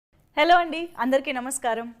Hello అండి అందరికీ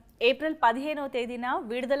నమస్కారం. ఏప్రిల్ 15వ తేదీన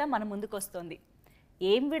విడుదల మన ముందుకు వస్తుంది.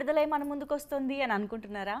 ఏం విడుదలై మన ముందుకు వస్తుంది అని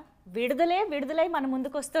అనుకుంటున్నారా? విడుదలై మన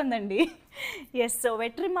ముందుకు వస్తుందండి. ఎస్, సో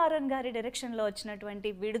వెట్రిమారన్ గారి డైరెక్షన్లో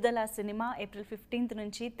వచ్చినటువంటి విడుదల సినిమా ఏప్రిల్ 15th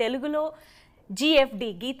నుంచి తెలుగులో GFD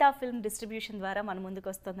గీతా ఫిల్మ్ డిస్ట్రిబ్యూషన్ ద్వారా మన ముందుకు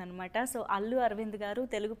వస్తుందన్నమాట. సో అల్లు అరవింద్ గారు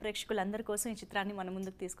తెలుగు ప్రేక్షకులందరి కోసం ఈ చిత్రాన్ని మన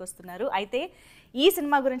ముందుకు తీసుకొస్తున్నారు. అయితే ఈ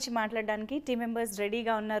సినిమా గురించి మాట్లాడడానికి టీమ్ మెంబర్స్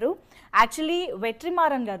రెడీగా ఉన్నారు. యాక్చువల్లీ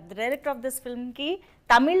వెట్రిమారన్ గారు డైరెక్టర్ ఆఫ్ దిస్ ఫిల్మ్కి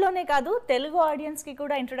తమిళ్లోనే కాదు తెలుగు ఆడియన్స్కి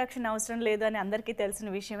కూడా ఇంట్రొడక్షన్ అవసరం లేదు అని అందరికీ తెలిసిన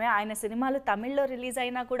విషయమే. ఆయన సినిమాలు తమిళ్లో రిలీజ్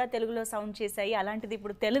అయినా కూడా తెలుగులో సౌండ్ చేశాయి. అలాంటిది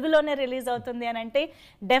ఇప్పుడు తెలుగులోనే రిలీజ్ అవుతుంది అని అంటే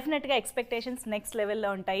డెఫినెట్గా ఎక్స్పెక్టేషన్స్ నెక్స్ట్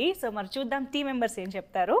లెవెల్లో ఉంటాయి. సో మరి చూద్దాం టీమ్ మెంబర్స్ ఏం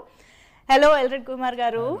చెప్తారు. హలో ఎల్రెడ్ కుమార్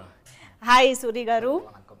గారు. హాయ్ సూరి గారు.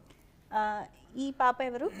 ఈ పాప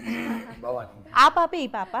ఎవరు? ఆ పాప ఈ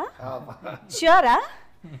పాప ష్యూరా?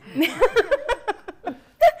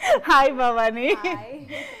 హాయ్ భవాని.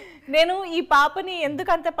 నేను ఈ పాపని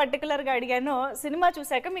ఎందుకు అంత పర్టికులర్గా అడిగానో సినిమా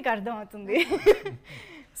చూసాక మీకు అర్థమవుతుంది.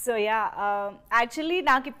 సో యా, యాక్చువల్లీ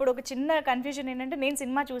నాకు ఇప్పుడు ఒక చిన్న కన్ఫ్యూజన్ ఏంటంటే నేను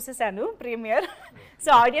cinema చూసేసాను premier.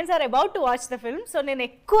 So audience are about to watch the film. So నేను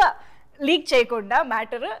ఎక్కువ లీక్ చేయకుండా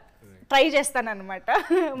మ్యాటర్ ట్రై చేస్తాను అనమాట,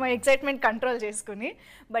 మా ఎక్సైట్మెంట్ కంట్రోల్ చేసుకుని.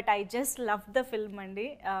 But I just love the film అండి.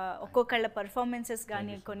 ఒక్కొక్కళ్ళ పర్ఫార్మెన్సెస్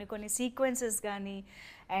కానీ, కొన్ని సీక్వెన్సెస్ కానీ,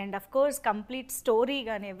 and of course complete story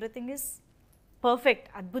కానీ ఎవ్రీథింగ్ ఈజ్ పర్ఫెక్ట్.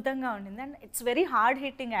 అద్భుతంగా ఉండింది. And it's very hard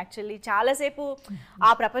hitting actually. చాలాసేపు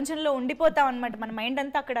ఆ ప్రపంచంలో ఉండిపోతాం అనమాట, మన మైండ్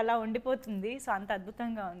అంతా అక్కడ అలా ఉండిపోతుంది. సో అంత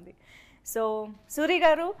అద్భుతంగా ఉంది. సో సూరి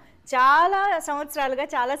గారు, చాలా సంవత్సరాలుగా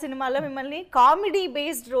చాలా సినిమాల్లో మిమ్మల్ని కామెడీ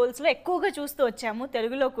బేస్డ్ రోల్స్లో ఎక్కువగా చూస్తూ వచ్చాము,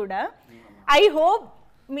 తెలుగులో కూడా. ఐ హోప్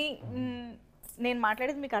నేను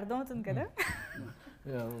మాట్లాడేది మీకు అర్థమవుతుంది కదా?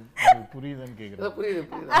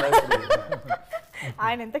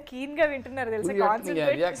 ఆయన ఎంత కీన్ గా వింటున్నారు తెలుసా.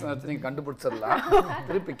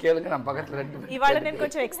 ఇవాళ నేను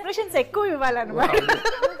కొంచెం ఎక్స్ప్రెషన్స్ ఎక్కువ ఇవ్వాలన్నమాట.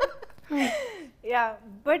 యా,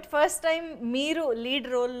 బట్ ఫస్ట్ టైం మీరు లీడ్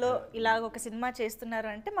రోల్లో ఇలాగ ఒక సినిమా చేస్తున్నారు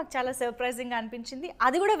అంటే మాకు చాలా సర్ప్రైజింగ్గా అనిపించింది.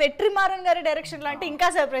 అది కూడా వెట్రిమారన్ గారి డైరెక్షన్లో అంటే ఇంకా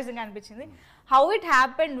సర్ప్రైజింగ్గా అనిపించింది. How it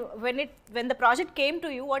happened when the project came to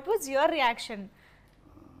you, what was your reaction?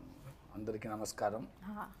 అందరికీ நமஸ்காரம்.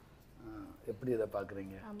 எப்படி இதை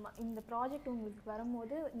பார்க்குறீங்க? இந்த ப்ராஜெக்ட் உங்களுக்கு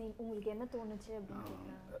வரும்போது உங்களுக்கு என்ன தோணுச்சு அப்படின்னு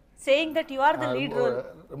கேட்குறேன். Saying that you are the lead role.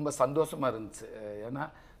 ரொம்ப சந்தோஷமா இருந்துச்சு. ஏன்னா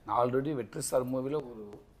நான் ஆல்ரெடி வெற்றி சார் மூவியில்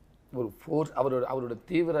ஒரு அவரோட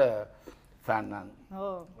தீவிர ஃபேன் நான்.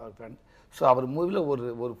 அவர் ஃபேன். ஸோ அவர் மூவியில்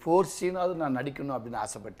ஒரு 4 சீனாவது நான் நடிக்கணும் அப்படின்னு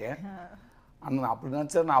ஆசைப்பட்டேன். ஆனால் அப்படி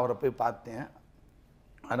நினச்சா நான் அவரை போய் பார்த்தேன்.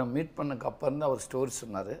 ஆனால் மீட் பண்ணக்கு அப்புறம் தான் அவர் ஸ்டோரி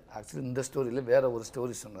சொன்னார். ஆக்சுவலி இந்த ஸ்டோரியில் வேற ஒரு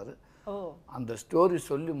ஸ்டோரி சொன்னார். அந்த ஸ்டோரி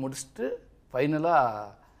சொல்லி முடிச்சுட்டு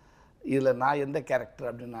ஃபைனலாக இதில் நான் எந்த கேரக்டர்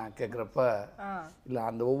அப்படின்னு நான் கேட்குறப்ப, இல்லை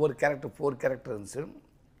அந்த ஒவ்வொரு கேரக்டர் 4 கேரக்டர் இருந்துச்சு,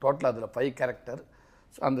 டோட்டலாக அதில் 5 கேரக்டர்.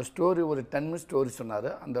 ஸோ அந்த ஸ்டோரி ஒரு 10 minutes ஸ்டோரி சொன்னார்.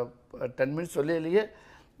 அந்த 10 minutes சொல்லையிலேயே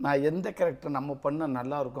நான் எந்த கேரக்டர் நம்ம பண்ணால்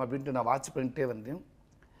நல்லாயிருக்கும் அப்படின்ட்டு நான் வாட்ச் பண்ணிகிட்டே வந்தேன்.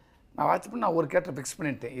 நான் ஒரு கேரக்டர் ஃபிக்ஸ்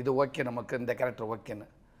பண்ணிட்டேன், இது ஓகே நமக்கு இந்த கேரக்டர் ஓகேன்னு.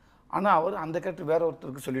 ஆனால் அவர் அந்த கேரக்டர் வேற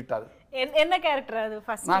ஒருத்தருக்கு சொல்லிட்டாரு. என்ன கேரக்டர் அது?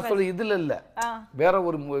 ஃபர்ஸ்ட் நான் சொல்லி இதில் இல்லை,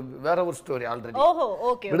 வேற ஒரு ஸ்டோரி ஆல்ரெடி. ஓஹோ,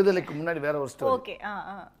 ஓகே. விடுதலைக்கு முன்னாடி வேற ஒரு ஸ்டோரி. ஓகே.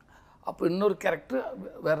 அப்போ இன்னொரு கேரக்டர்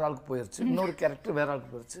வேற ஆளுக்கு போயிடுச்சு, இன்னொரு கேரக்டர் வேற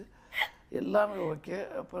ஆளுக்கு போயிடுச்சு, எல்லாமே ஓகே.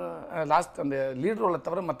 அப்புறம் லாஸ்ட் அந்த லீட் ரோலை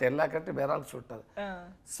தவிர மற்ற எல்லா கேரக்டரும் வேற ஆளுக்கு சொல்லிட்டாரு.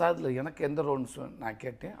 சார் அதில் எனக்கு எந்த ரோல்னு நான்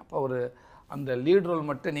கேட்டேன். அப்போ அவர் அந்த லீட் ரோல்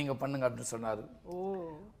மட்டும் நீங்கள் பண்ணுங்க அப்படின்னு சொன்னார்.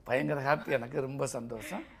 பயங்கர ஹாப்பி, எனக்கு ரொம்ப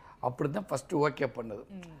சந்தோஷம். அப்படி தான் ஃபஸ்ட்டு ஓகே பண்ணது.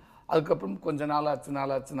 அதுக்கப்புறம் கொஞ்சம்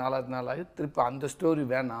நாளாச்சு திருப்பி அந்த ஸ்டோரி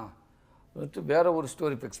வேணாம், வேற ஒரு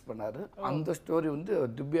ஸ்டோரி ஃபிக்ஸ் பண்ணார். அந்த ஸ்டோரி வந்து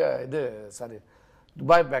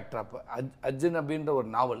துபாய் பேக்ட்ராப் அர்ஜுன் அப்படின்ற ஒரு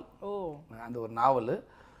நாவல். அந்த ஒரு நாவல்.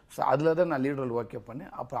 ஸோ அதில் தான் நான் லீட் ரோல் ஓகே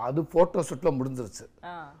பண்ணேன். அப்புறம் அது ஃபோட்டோ ஷூட்டில் முடிஞ்சிருச்சு.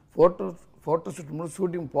 ஃபோட்டோ ஷூட் முடிஞ்சு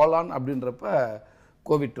ஷூட்டிங் போகலான்னு அப்படின்றப்ப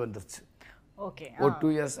கோவிட் வந்துருச்சு. ஓகே. ஒரு 2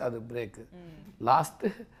 years அது பிரேக்கு.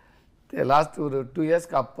 லாஸ்ட் ஒரு 2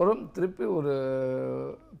 yearsக்கு அப்புறம் திருப்பி ஒரு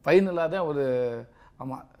ஃபைனலாக தான் ஒரு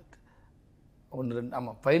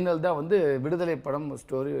ஃபைனல் தான் வந்து விடுதலை படம்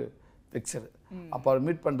ஸ்டோரி பிக்சர். அப்போ அவர்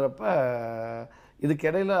மீட் பண்ணுறப்ப இதுக்கு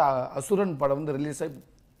இடையில அசுரன் படம் வந்து ரிலீஸ் ஆகி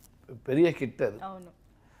பெரிய ஹிட் அது.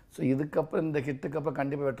 ஸோ இதுக்கப்புறம் இந்த ஹிட்டுக்கு அப்புறம்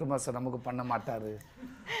கண்டிப்பாக வெற்றிமாறன் சார் நமக்கு பண்ண மாட்டார்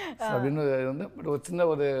அப்படின்னு வந்து பட் ஒரு சின்ன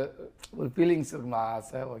ஒரு ஃபீலிங்ஸ் இருக்குமா,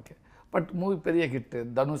 ஆசை. ஓகே. பட் மூவி பெரிய ஹிட்டு,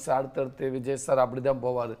 தனுஷ் அடுத்தடுத்து விஜய் சார் அப்படி தான்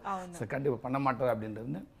போவார். சார் கண்டிப்பாக பண்ண மாட்டார்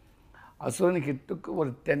அப்படின்றது. அசுரன் ஹிட்டுக்கு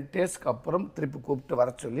ஒரு 10 daysக்கு அப்புறம் திருப்பி கூப்பிட்டு வர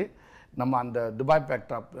சொல்லி நம்ம அந்த துபாய்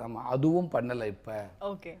பேக்ட்ராப் நம்ம அதுவும் பண்ணலை இப்போ.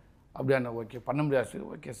 ஓகே. அப்படியான ஓகே பண்ண முடியாது சார்.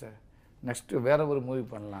 ஓகே சார், நெக்ஸ்ட்டு வேற ஒரு மூவி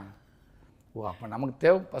பண்ணலாம் ஓ அப்போ நமக்கு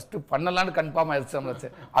தேவை ஃபஸ்ட்டு பண்ணலான்னு கன்ஃபார்ம் ஆயிடுச்சு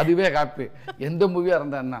நம்மள அதுவே ஹாப்பி எந்த மூவியாக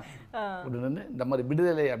இருந்தான்னா அப்படின்னு இந்த மாதிரி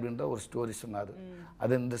விடுதலை அப்படின்ற ஒரு ஸ்டோரி சொன்னார்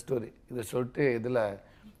அது இந்த ஸ்டோரி இதை சொல்லிட்டு இதில்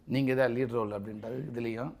நீங்கள் தான் லீட் ரோல் அப்படின்றது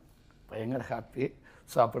இதுலேயும் பயங்கர హ్యాపీ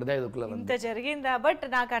సో అప్పుడుదా ఇదొకలా ఇంత జరిగిందా బట్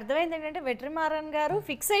నాకు అర్థమైంది ఏంటంటే వెట్రిమారన్ గారు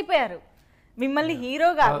ఫిక్స్ అయిపోయారు మిమ్మల్ని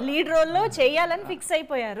హీరోగా లీడ్ రోల్లో చేయాలని ఫిక్స్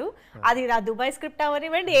అయిపోయారు అది దుబాయ్ స్క్రిప్ట్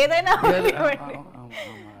అవనివ్వండి ఏదైనా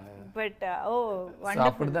பட் ஓ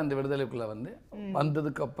அப்படிதான் அந்த விடுதலைக்குள்ள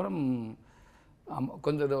வந்ததுக்கு அப்புறம்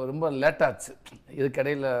கொஞ்சம் ரொம்ப லேட் ஆச்சு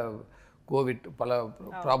இதுக்கடையில் கோவிட் பல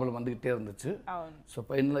ப்ராப்ளம் வந்துக்கிட்டே இருந்துச்சு ஸோ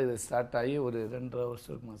ஃபைனலாக இது ஸ்டார்ட் ஆகி ஒரு 2.5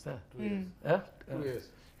 வருஷம் இருக்குமா சார்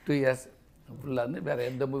 2 இயர்ஸ் ஃபுல்லாக வந்து வேறு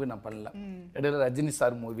எந்த மூவி நான் பண்ணல இடையில ரஜினி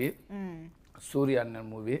சார் மூவி சூர்யா அண்ணன்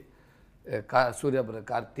மூவி சூர்யா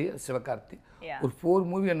கார்த்தி சிவகார்த்தி ஒரு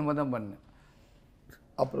 4 மூவி என்னமோ தான் பண்ணேன்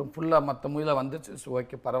அப்புறம் ஃபுல்லாக மற்ற மூவியில் வந்துச்சு ஸோ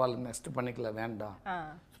ஓகே பரவாயில்ல நெக்ஸ்ட் பண்ணிக்கல வேண்டாம்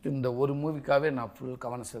இந்த ஒரு மூவிக்காகவே நான் ஃபுல்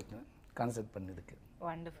கான்செப்ட் பண்ணியிருக்கேன்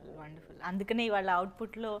వండర్ఫుల్ వండర్ఫుల్ అందుకనే ఇవాళ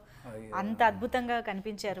అవుట్పుట్లో అంత అద్భుతంగా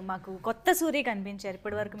కనిపించారు మాకు కొత్త సూరి కనిపించారు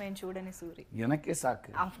ఇప్పటివరకు మేము చూడని సూరి எனக்கே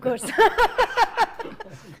சாக்கு ఆఫ్ కోర్స్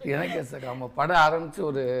எனக்கே சாக்கு நம்ம படம் ஆரம்பிச்சு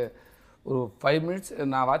ஒரு 5 மினிட்ஸ்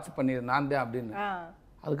நான் வாட்ச் பண்ணிடுறேன் நான் தான் அப்படின்னு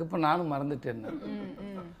அதுக்கப்புறம் நானும் மறந்துட்டேன்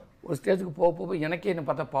ஒரு ஸ்டேஜுக்கு போக எனக்கே என்ன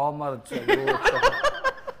பார்த்தா பாவமாக இருந்துச்சு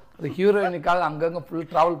அது ஹீரோயினுக்காக அங்கங்கே ஃபுல்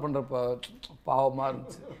ட்ராவல் பண்ணுற பாவமாக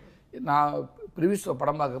இருந்துச்சு நான் ப்ரீவியஸ்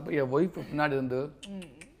படம் பார்க்கப்போ என் ஒய்ஃப் பின்னாடி இருந்து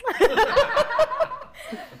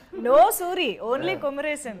no Suri only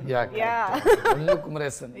Kumaresan only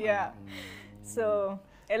కుమరేసన్ so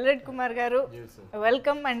Eldred Kumar గారు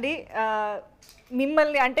వెల్కమ్ అండి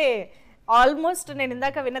మిమ్మల్ని అంటే ఆల్మోస్ట్ నేను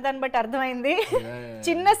ఇందాక విన్నదాన్ని బట్టి అర్థమైంది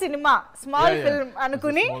చిన్న సినిమా స్మాల్ ఫిల్మ్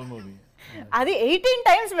అనుకుని అది 18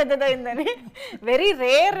 టైమ్స్ పెద్దదైందని వెరీ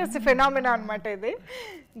రేర్ ఫినామినా అనమాట ఇది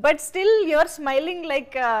but still your smiling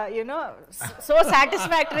like you know so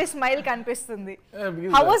satisfactory smile కనిపిస్తుంది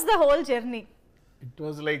how was the whole journey It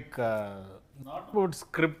was like not about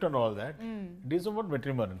script and all that. It is about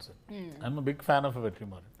Vetrimaran sir. I'm a big fan of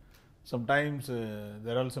Vetrimaran. Sometimes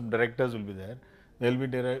there are some directors will be there. There will be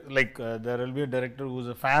there will be a director who is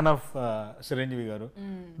a fan of Chiranjeevi garu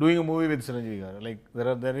doing a movie with Chiranjeevi garu. Like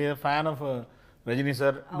there is a fan of Rajini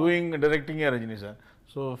sir directing a Rajini sir.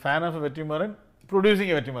 So fan of Vetrimaran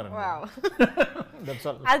producing a Vetrimaran. Wow. That's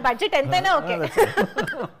all. As budget entana okay.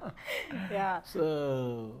 Yeah. So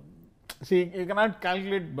see, you cannot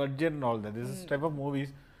calculate budget and all that. This is type of movies.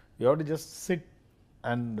 You have to just sit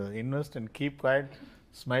and invest and keep quiet,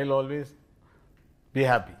 smile always, be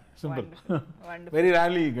happy. Simple. Wonderful. Very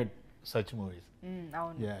rarely you get such movies.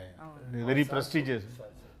 Avunu. Yeah. Very prestigious.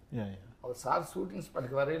 Yeah. Our sir shootings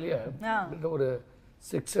படிக்க வரையிலேயே ஒரு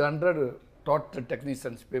 600 total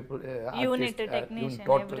technicians people unit technician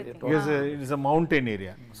because it is a mountain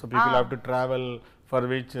area, so people have to travel, for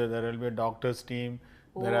which there will be a doctor's team.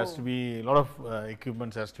 There has to be a lot of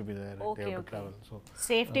equipments has to be there. They have to travel. So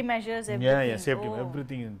safety measures, everything. Yeah, safety,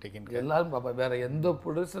 everything is taken care. எல்லாரும் பாப்பா வேற எந்த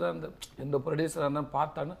ப்ரொடியூசராக இருந்தாலும்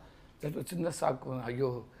பார்த்தாலும் சின்ன சாக்கு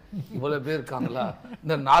ஐயோ இவ்வளோ பேர் இருக்காங்களா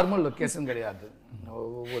இந்த நார்மல் லொக்கேஷன் கிடையாது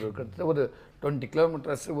கிட்டத்தட்ட ஒரு 20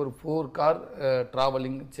 கிலோமீட்டர்ஸ் ஒரு 4 கார்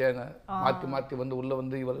ட்ராவலிங் சேனை மாற்றி வந்து உள்ளே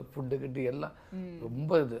வந்து இவ்வளோ ஃபுட்டு கிட்டு எல்லாம்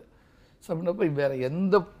ரொம்ப இது ஸோ அப்படின்னப்போ வேற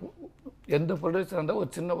எந்த ப்ரொடியூசர் இருந்தால் ஒரு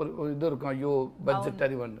சின்ன ஒரு இது இருக்கும் ஐயோ பட்ஜெட்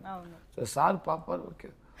அறிவான்னு ஸோ சார் பார்ப்பார் ஓகே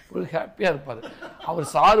ஃபுல் ஹாப்பியாக இருப்பார்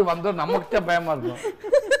அவர் சார் வந்தால் நமக்குத்தான் பயமாக இருக்கும்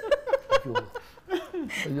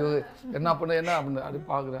ஐயோ என்ன அப்படின்னு அப்படி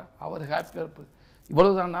பார்க்குறேன் அவர் ஹாப்பியாக இருப்பார்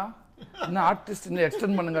இவ்வளோதானா இன்னும் ஆர்டிஸ்ட் இன்னும்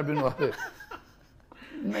எக்ஸ்டெண்ட் பண்ணுங்க அப்படின்னு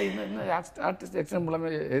இன்னும் ஆர்டிஸ்ட் எக்ஸ்டெண்ட்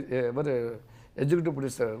பண்ணாமல் இவர் எக்ஸிக்யூட்டிவ்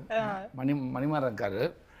ப்ரொடியூசர் மணிமாறன் இருக்கார்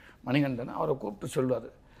மணிகண்டன் அவரை கூப்பிட்டு சொல்லுவார்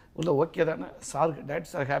உள்ள ஓகே தானே சாருக்கு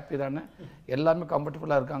டேரக்டர் சார் ஹாப்பி தானே எல்லாமே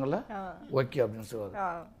கம்ஃபர்டபுளாக இருக்காங்களா ஓகே அப்படின்னு சொல்லுவார்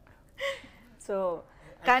ஸோ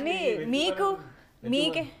కానీ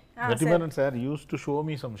మీకే Vetrimaran sir used to show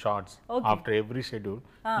me some shots after every schedule.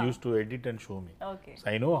 He used to edit and show me. Okay. So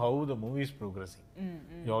I know how the movie is progressing.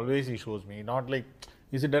 He shows me. Not like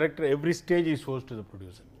he's a director. Every stage he shows to the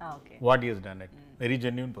producer what he has done. Very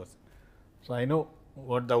genuine person. So I know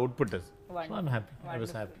what the output is. So I'm happy. I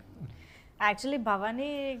was happy. Actually Bhavani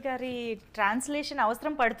గారి translation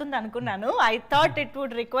అవసరం పడుతుంది అనుకున్నాను. I thought it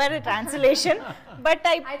would require a translation but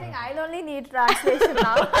I think I'll only need translation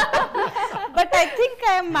now. But I think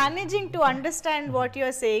I'm managing to understand what you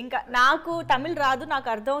are saying. నాకు తమిళ్ రాదు, నాకు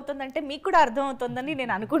అర్థం అవుతుందంటే మీకు కూడా అర్థం అవుతుందని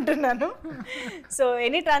నేను అనుకుంటున్నాను. సో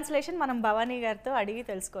ఎనీ ట్రాన్స్లేషన్ మనం భవానీ గారితో అడిగి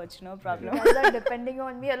తెలుసుకోవచ్చు, no problem. Depending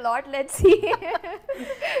on me a lot, let's see.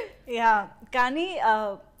 Yeah, కానీ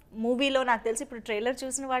మూవీలో నాకు తెలిసి ఇప్పుడు ట్రైలర్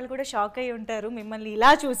చూసిన వాళ్ళు కూడా షాక్ అయ్యి ఉంటారు మిమ్మల్ని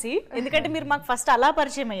ఇలా చూసి, ఎందుకంటే మీరు మాకు ఫస్ట్ అలా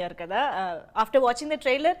పరిచయం అయ్యారు కదా. After watching the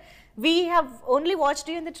trailer we have only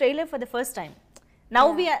watched you in the trailer for the first time. Now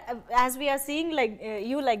as we are seeing like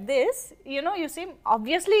you like this, you know, you seem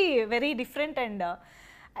obviously very different, and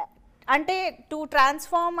ante to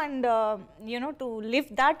transform and you know, to live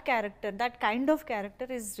that character, that kind of character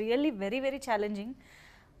is really very very challenging.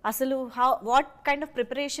 Asalu what kind of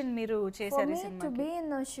preparation meeru chesaru cinema? For me to be in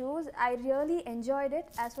those shoes, I really enjoyed it,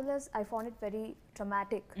 as well as I found it very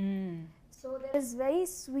traumatic. So there is very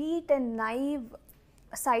sweet and naive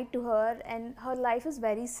side to her, and her life is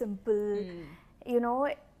very simple. You know,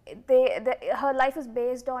 her life is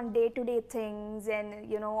based on day-to-day things, and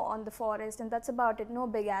you know, on the forest, and that's about it. No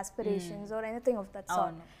big aspirations or anything of that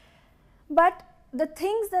sort. No. But the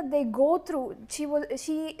things that they go through,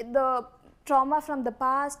 the trauma from the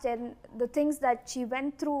past and the things that she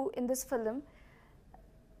went through in this film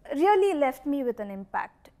really left me with an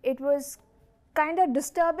impact. It was kind of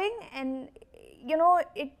disturbing, and you know,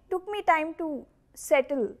 it took me time to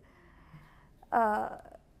settle.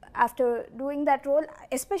 After doing that role,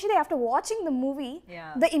 especially after watching the movie,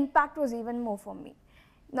 the impact was even more for me.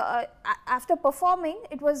 After performing,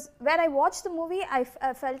 it was when I watched the movie,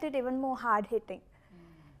 I felt it even more hard hitting.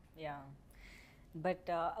 Yeah, but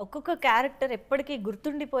ఒక్కొక్క character ఎప్పటికీ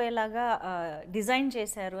గుర్తుండిపోయేలాగా design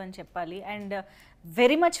చేశారు అని చెప్పాలి. And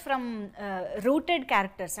very much from rooted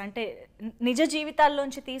characters, అంటే నిజ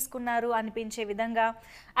జీవితాల్లోంచి తీసుకున్నారు అనిపించే విధంగా.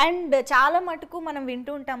 అండ్ చాలా మటుకు మనం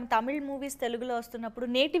వింటూ ఉంటాం తమిళ్ మూవీస్ తెలుగులో వస్తున్నప్పుడు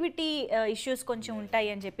నేటివిటీ ఇష్యూస్ కొంచెం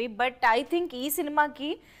ఉంటాయి అని చెప్పి. బట్ ఐ థింక్ ఈ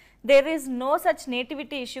సినిమాకి there is no such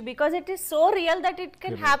nativity issue, because it is so real that it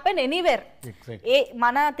can happen anywhere.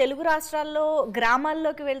 మన తెలుగు రాష్ట్రాల్లో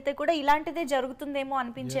గ్రామాల్లోకి వెళ్తే కూడా ఇలాంటిదే జరుగుతుందేమో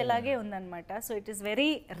అనిపించేలాగే ఉందన్నమాట. So it is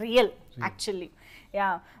very real actually. Yeah,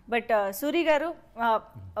 but Suri గారు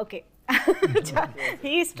okay,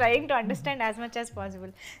 he is trying to understand as much as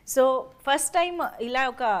possible. So first time ఇలా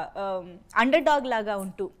ఒక అండర్ డాగ్ లాగా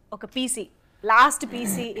ఉంటూ ఒక PC, last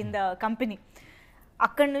PC in the company,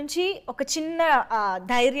 అక్కడి నుంచి ఒక చిన్న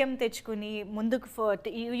ధైర్యం తెచ్చుకుని ముందుకు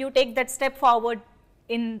you take that step forward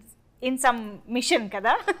in some machine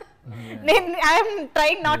కదా. నేను I'm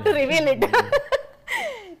trying not to reveal it.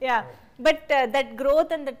 Yeah, but that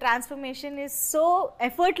growth and the transformation is so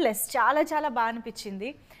effortless. చాలా చాలా బాగా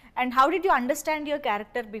అనిపించింది. And how did you understand your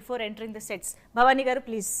character before entering the sets? Bhavani గారు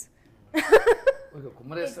please.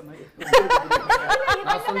 Kumaresan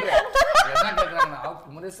நான் சொல்றேன், என்ன கேட்கறாங்க,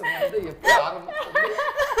 குமரேசன் வந்து எப்படி ஆரம்பிச்சு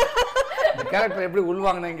இந்த கேரக்டர் எப்படி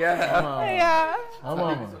உள்வாங்கினீங்க? ஆமா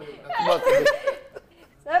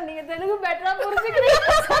சார், நீங்க தெலுங்கு பெட்டரா புரிஞ்சுக்கிறீங்க.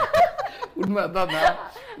 உண்மை அதான்.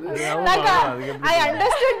 I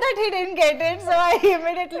understood that he didn't get it, so I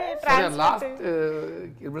immediately translated.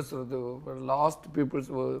 Last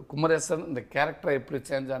peoples Kumaresan இந்த கேரக்டர் எப்படி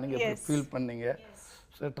சேஞ்ச் ஆனீங்க, எப்படி ஃபீல் பண்ணீங்க,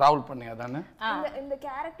 டிராவல் பண்ணீங்க அதானே? இந்த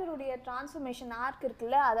கேரக்டருடைய டிரான்ஸ்ஃபர்மேஷன் ஆர்க்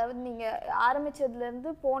இருக்குல்ல, அதாவது நீங்க ஆரம்பிச்சதுல இருந்து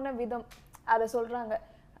போன விதம் அத சொல்றாங்க.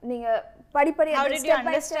 நீங்க படிப்படியா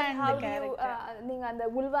நீங்க அந்த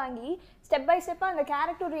உள்வாங்கி ஸ்டெப் பை ஸ்டெப்பா அந்த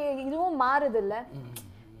கேரக்டருடைய இதுவும் மாறுது இல்ல.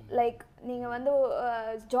 லைக் நீங்க வந்து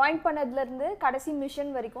ஜாயின் பண்ணதுல இருந்து கடைசி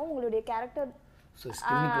மிஷன் வரைக்கும் உங்களுடைய கேரக்டர்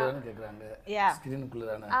ஸ்கிரீனுக்குள்ளே கேக்குறாங்க. ஸ்கிரீனுக்குள்ளே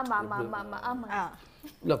தானே? ஆமா ஆமா ஆமா ஆமா.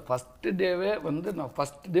 இல்லை, ஃபஸ்ட் டேவே வந்து நான்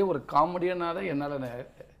ஃபஸ்ட் டே ஒரு காமெடியனாக தான் என்னால்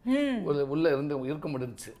உள்ளே இருக்க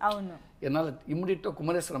முடிஞ்சிச்சு. என்னால் இம்மிடியட்டாக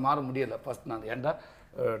குமரேசனை மாற முடியலை ஃபஸ்ட் நாள். ஏன்டா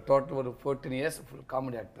டோட்டல் ஒரு 14 years full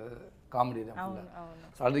comedy actor, comedy தான் ஃபுல்லாக.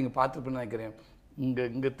 ஸோ அது நீங்கள் பார்த்துருப்பேன்னு நினைக்கிறேன்.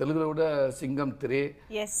 இங்கே தெலுங்குல கூட சிங்கம் 3,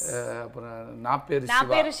 அப்புறம் నా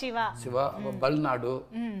పేరు శివ, బల్నాడు,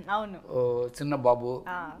 చిన్న బాబు,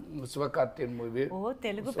 శివకార్తియన్ మూవీ.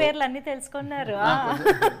 తెలుగు పేర్లు అన్ని తెలుసుకున్నారు.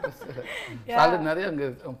 அது நிறைய அங்கே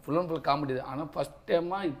ஃபுல் அண்ட் ஃபுல் காமெடி தான். ஆனால் ஃபஸ்ட்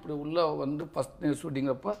டைமாக இப்படி உள்ள வந்து ஃபஸ்ட்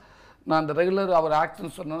ஷூட்டிங் அப்போ நான் அந்த ரெகுலர் அவர்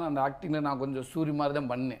ஆக்ஷன் சொன்னேன், அந்த ஆக்டிங்கில் நான் கொஞ்சம் சூரி மாதிரி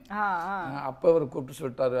தான் பண்ணேன். அப்போ அவர் கூப்பிட்டு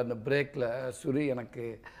சொல்லிட்டாரு அந்த பிரேக்கில், சூரி எனக்கு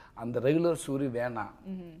அந்த ரெகுலர் சூரி வேணாம்,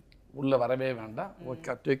 உள்ளே வரவே வேண்டாம்,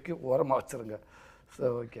 ஓகே தூக்கி ஓரமாக வச்சுருங்க. So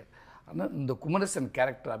okay. ஆனால் இந்த குமரேசன்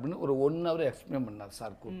கேரக்டர் அப்படின்னு ஒரு 1 hour எக்ஸ்பிளைன் பண்ணார்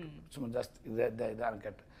சார் கூப்பிட்டு. சும்மா ஜஸ்ட் இதான்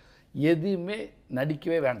கேட்டேன். எதுவுமே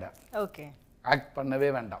நடிக்கவே வேண்டாம், ஓகே, ஆக்ட் பண்ணவே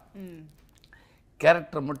வேண்டாம்,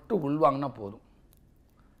 கேரக்டர் மட்டும் உள்வாங்கினா போதும்.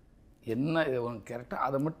 என்ன கேரக்டர்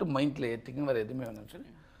அதை மட்டும் மைண்டில் ஏற்றிக்கணும், வேறு எதுவுமே வேணும்னு சொல்லி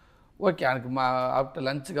ஓகே. எனக்கு ஆஃப்டர்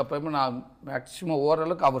லஞ்சுக்கு அப்புறமே நான் மேக்ஸிமம்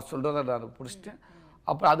ஓரளவுக்கு அவர் சொல்கிறத நான் பிடிச்சிட்டேன்.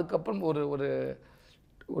 அப்புறம் அதுக்கப்புறம் ஒரு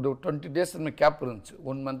 20 days நம்ம கேப் இருந்துச்சு,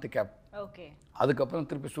 1 month கேப். ஓகே. அதுக்கப்புறம்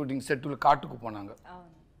திருப்பி ஷூட்டிங் செட்டில் காட்டுக்கு போனாங்க,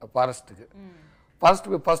 ஃபாரஸ்ட்டுக்கு.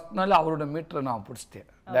 ஃபாரஸ்ட்டுக்கு ஃபஸ்ட் நாள் அவரோட மீட்டரை நான் பிடிச்சிட்டேன்,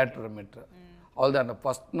 டேரக்டரோட மீட்டரை. அவ்வளோதான். அந்த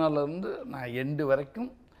ஃபஸ்ட் நாள்லேருந்து நான் எண்டு வரைக்கும்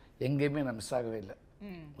எங்கேயுமே நான் மிஸ் ஆகவே இல்லை.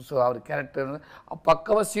 ஸோ அவர் கேரக்டர்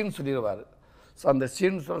பக்கவாக சீன் சொல்லிடுவார். ஸோ அந்த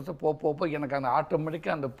சீன் சொல்கிறது போக எனக்கு அந்த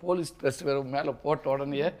ஆட்டோமேட்டிக்காக அந்த போலீஸ் ட்ரெஸ் வேறு மேலே போட்ட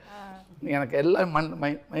உடனே எனக்கு எல்லாம்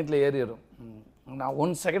மைண்டில் ஏறிடும். நான்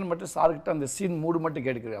 1 செகண்ட் மட்டும் சார்கிட்ட அந்த சீன் மூடு மட்டும்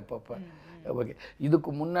கேட்குறேன் அப்பப்போ. ஓகே இதுக்கு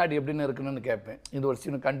முன்னாடி எப்படின்னு இருக்குன்னு கேட்பேன். இது ஒரு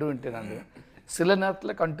சீன் கண்டினியூட்டி. நான் சில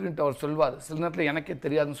நேரத்தில் கண்டினியூட்டி அவர் சொல்வார், சில நேரத்தில் எனக்கே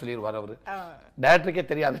தெரியாதுன்னு சொல்லிடுவார். அவர் டேரக்டருக்கே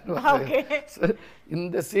தெரியாதுன்னு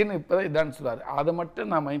இந்த சீன் இப்போ தான் இதான்னு சொல்லுவார். அதை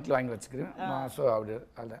மட்டும் நான் மைண்டில் வாங்கி வச்சுக்கிறேன். ஸோ அப்படி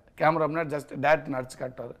அதில் கேமரா முன்னாடி ஜஸ்ட் டேரக்டர் நடிச்சு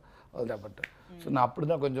காட்டுவார் அதுதான் பட்டு. ஸோ நான் அப்படி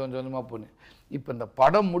தான் கொஞ்சம் கொஞ்சமாக போனேன். இப்போ இந்த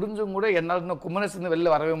படம் முடிஞ்சும் கூட என்னால் இன்னும் குமரேசன்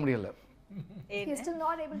வெளில வரவே முடியல. He's still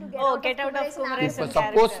not able to get out of Kumaresan இப்போ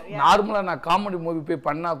சப்போஸ் நார்மலாக நான் காமெடி மூவி போய்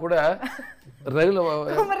பண்ணால் கூட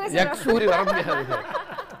ரெகுலர் சூரி வர முடியாது.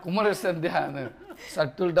 குமரேசன் தான்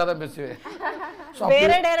சட்டில்டாக தான் பேசுவேன்.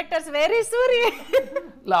 வேற டைரக்டர்ஸ் வேற சூரி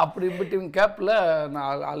இல்லை அப்படி பிட்வீன் கேப்பில்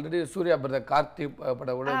நான் ஆல்ரெடி சூர்யா பிரதர் கார்த்தி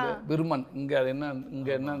படம் கூட விருமன் இங்கே அது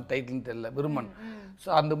என்ன டைட்டில்னு தெரியல விருமன். ஸோ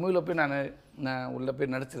அந்த மூவியில் போய் நான் உள்ளே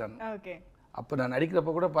போய் நடிச்சிடறேன். அப்போ நான்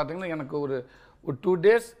நடிக்கிறப்ப கூட பார்த்தீங்கன்னா எனக்கு ஒரு 2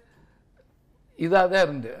 days இதாக தான்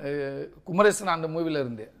இருந்து குமரேசன் அந்த மூவியில்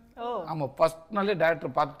இருந்து. ஆமாம் ஃபர்ஸ்ட் நாளே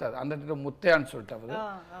டேரக்டர் பார்த்துட்டாரு. அந்த டேரக்டர் முத்தையான்னு சொல்லிட்டு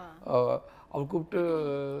அவர் கூப்பிட்டு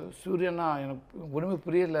சூரியனா எனக்கு ஒன்றுமே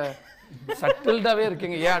புரியல சட்டில்டாகவே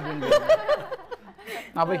இருக்கீங்க ஏன் அப்படின்னு.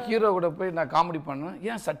 நான் போய் ஹீரோ கூட போய் நான் காமெடி பண்ணேன்.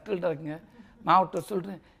 ஏன் சட்டில்டாக இருக்கீங்க? நான் அவர்கிட்ட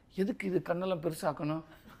சொல்கிறேன் எதுக்கு இது கண்ணெல்லாம் பெருசாக்கணும்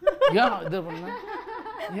ஏன் இது பண்ணேன்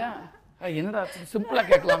ஏன் என்னடா சிம்பிளாக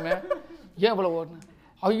கேட்கலாமே ஏன் இவ்வளோ ஓடணும்.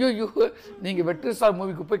 ஐயோ நீங்கள் வெற்றி சார்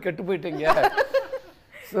மூவிக்கு போய் கெட்டு போயிட்டீங்க.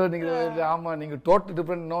 ஸோ நீங்கள் ஆமாம் நீங்கள் டோட்டல்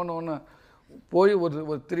டிஃப்ரெண்ட் நோன்னு போய் ஒரு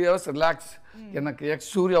 3 hours ரிலாக்ஸ் எனக்கு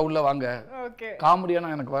சூர்யா உள்ள வாங்க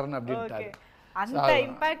காமெடியான எனக்கு வரணும் அப்படின்ட்டாரு. அந்த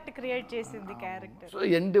இம்பாக்ட் கிரியேட் చేసింది క్యారెక్టర్. సో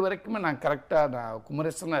ఎండ్ వరకుమే நான் கரெக்టா நான்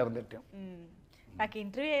కుమరేసనా இருந்துட்டேன். నాకు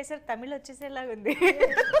ఇంటర్వ్యూ చేసారు తమిళ వచ్చేసేలాగా ఉంది.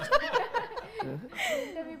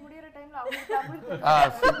 interview முடியற டைம்ல அவங்க தமிழ்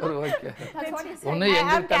சூப்பர் ஓகே. ஒண்ணு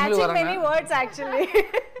எங்களுக்கு தமிழ் வரணும். many words actually.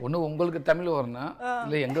 ஒண்ணு உங்களுக்கு தமிழ் வரணும்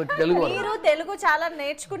இல்ல எங்களுக்கு தெலுగు வரணும். మీరు తెలుగు చాలా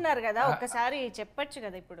నేర్చుకున్నారు కదా ఒకసారి చెప్పొచ్చు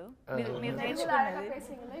కదా ఇప్పుడు మీరు నేర్చుకున్నది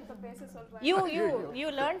பேசிங்களா இப்ப பேச சொல்றாங்க. you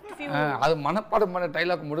learned few. அது மனப்பாடம் பண்ண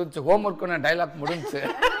டயலாக் முடிஞ்சு ஹோம்வொர்க் பண்ண டயலாக் முடிஞ்சு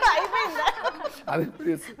అయిపోయిందా? அது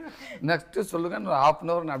ப்ளீஸ் நெக்ஸ்ட் சொல்லுங்க. நான்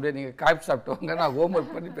 1/2 hour நான் அப்படியே நீங்க காய்ச்சி சாப்பிட்டுவாங்க நான்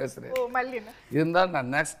ஹோம்வொர்க் பண்ணி பேசுறேன். ఓ మళ్ళీనా இருந்தால் நான்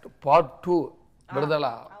நெக்ஸ்ட் பார்ட் 2 విడుదల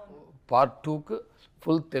పార్ట్ 2కు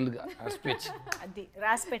ఫుల్ తెలుగు స్పీచ్ అది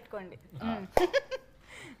రాసి పెట్టుకోండి.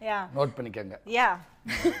 యా నోట్ పనికంగా యా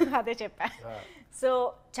అదే చెప్పా. సో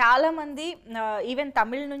చాలామంది ఈవెన్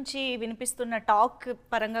తమిళ్ నుంచి వినిపిస్తున్న టాక్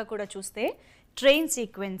పరంగా కూడా చూస్తే ట్రైన్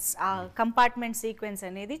సీక్వెన్స్ ఆ కంపార్ట్మెంట్ సీక్వెన్స్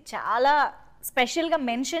అనేది చాలా స్పెషల్గా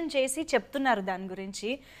మెన్షన్ చేసి చెప్తున్నారు దాని గురించి.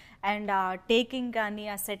 అండ్ ఆ టేకింగ్ కానీ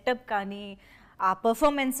ఆ సెటప్ కానీ ఆ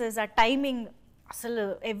పర్ఫార్మెన్సెస్ ఆ టైమింగ్ అసలు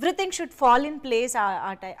everything should fall in place.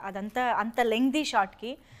 అదంతా అంత లెంగ్దీ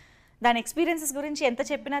షాట్కి దాని ఎక్స్పీరియన్సెస్ గురించి ఎంత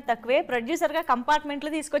చెప్పినా తక్కువే. ప్రొడ్యూసర్గా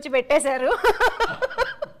కంపార్ట్మెంట్లో తీసుకొచ్చి పెట్టేశారు.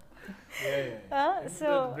 So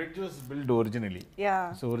bridge was built originally. Yeah.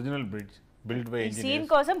 So original bridge built by engineers. Scene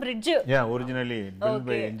కోసం bridge. Yeah, originally built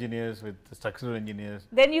by engineers with structural engineers.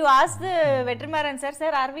 Then you ask the veterinarian,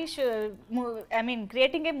 sir, are we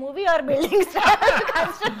creating a movie or building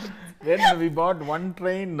construction? Then we bought one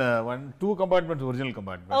train, 2 compartments, original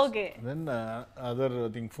compartments. Okay. Then other,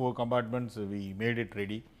 I think 4 compartments, we made it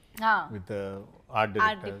ready with the art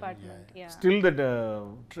director. department, yeah. Still that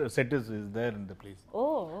set is there in the place.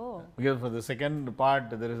 Oh. Because for the second part,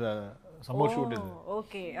 there is some more shoot is there.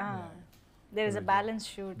 Okay. There is a balance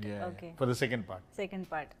shoot. Yeah, Okay. for the second part. Second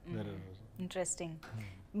part. There is. Interesting.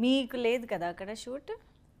 మీకు లేదు కదా అక్కడ shoot?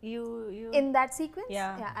 You in that sequence?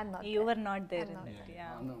 Yeah, I'm not. You were not there.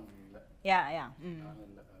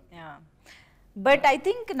 Yeah. But I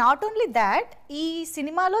think not only that, ఈ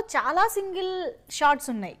సినిమాలో చాలా single shots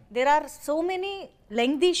ఉన్నాయి. There are so many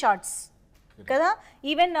lengthy shots. కదా?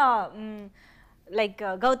 Even like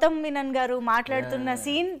Gautam Menon garu మాట్లాడుతున్న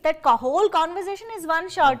scene, that whole conversation is one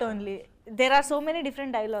shot only. There are so many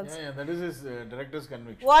different dialogues. Yeah, that is his director's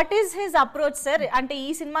conviction. What is his approach, sir? Ante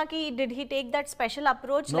ee cinema ki did he take that special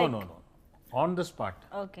approach? No. On the spot.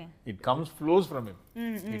 Okay. It flows from him.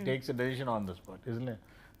 He takes a decision on the spot, isn't it?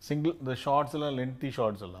 The shots alla lengthy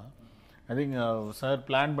shots alla I think sir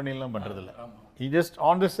plan pannilla pandradilla. He just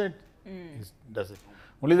on the set he does it.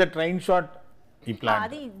 Only the train shot he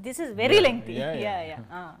planned. This is very lengthy.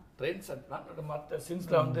 Yeah. Train set மற்ற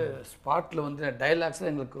சீன்ஸில் வந்து ஸ்பாட்டில் வந்து டைலாக்ஸில்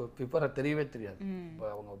எங்களுக்கு ப்ரிப்பராக தெரியவே தெரியாது. இப்போ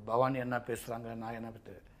அவங்க பவானி என்ன பேசுகிறாங்க நான் என்ன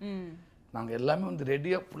பேசுகிறேன் நாங்கள் எல்லாமே வந்து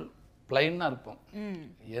ரெடியாக பிளைனாக இருப்போம்.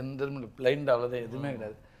 எந்த பிளைண்ட் அவ்வளோதான் எதுவுமே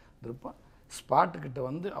கிடையாது இருப்போம். ஸ்பாட்டுக்கிட்ட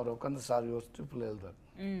வந்து அவர் உட்காந்து சார் யோசிச்சு ஃபுல்லாக எழுதுறாரு.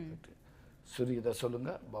 சூரி இதை சொல்லுங்க,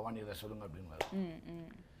 பவானி இதை சொல்லுங்க அப்படின்னாரு.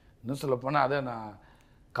 இன்னும் சொல்ல போனால் அதை நான்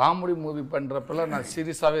காமெடி மூவி பண்ணுறப்பெல்லாம் நான்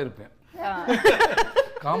சீரியஸாகவே இருப்பேன்.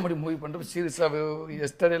 காமெடி மூவி பண்ணுறப்ப சீரியஸாகவே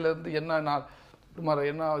எஸ்டர்டேலேருந்து என்ன நான் குமார்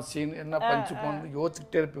என்ன சீன் என்ன பஞ்சு போகணும்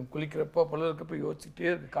யோசிச்சுக்கிட்டே இருப்பேன். குளிக்கிறப்போ பொருள் இருக்கப்போ யோசிச்சுக்கிட்டே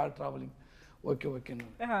இருக்கு. கார் ட்ராவலிங் ஓகே ஓகேன்னு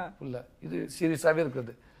ஃபுல்லாக இது சீரியஸாகவே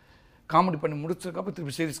இருக்குது. காமெடி பண்ணி முடிச்சதுக்கப்புறம்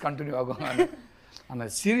திருப்பி சீரியஸ் கண்டினியூ ஆகும். அந்த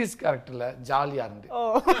సీరియస్ క్యారెక్టర్లో జాలిగా ఉంది.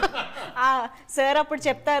 సార్ అప్పుడు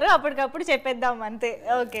చెప్తారు, అప్పటికప్పుడు చెప్పేద్దాం అంతే.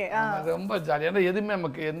 ఓకే, ரொம்ப ஜாலி. ஏன்னா எதுவுமே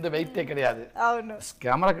நமக்கு எந்த வெயிட்டே கிடையாது. అవును,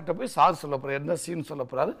 கேமரா கிட்ட போய் சார் சொல்ல போறாரு, எந்த சீன் சொல்ல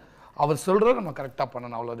போறாரு, அவர் சொல்றத நம்ம கரெக்டா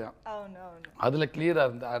பண்ணணும், அவ்வளவுதான். అవును అవును, அதுல கிளியரா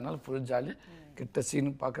இருந்து அதனால ஃபுல் ஜாலி. கிட்ட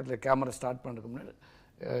சீன் பக்கத்துல கேமரா ஸ்டார்ட் பண்ணுறதுக்கு முன்னாடி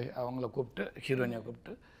அவங்கள கூப்பிட்டு ஹீரோயினை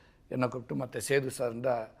கூப்பிட்டு என்னை கூப்பிட்டு மற்ற சேது சார்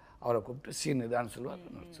இருந்தால் அவரை கூப்பிட்டு சீன் இதான்னு சொல்லுவார்.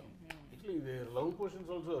 Actually, the love portions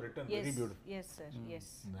also are written very beautiful. Yes sir, yes.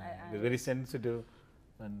 They're very sensitive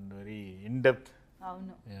and very in depth.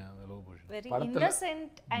 అవును, Yeah, the love portion. very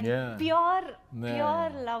innocent and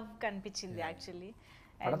pure love కనిపించింది యాక్చువల్లీ.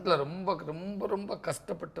 படத்துல ரொம்ப ரொம்ப ரொம்ப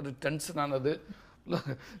கஷ்டப்பட்டது, டென்ஷன் ஆனது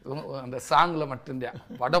அந்த சாங்ல மட்டும்தான்.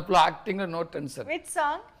 படப்புல ஆக்டிங்ல நோ டென்ஷன். Which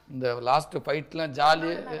song? இந்த லாஸ்ட் ஃபைட்லாம்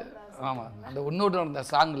ஜாலி. ஆமா, அந்த ஒன்னோட அந்த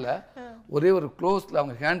சாங்ல ஒரே ஒரு க்ளோஸ்ல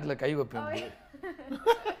அவங்க ஹேண்ட்ல கை வைப்பேன்.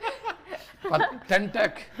 10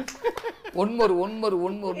 take. One more.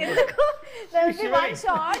 There will be one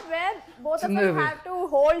shot where both of us have to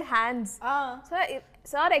hold hands. So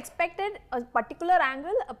sir expected a particular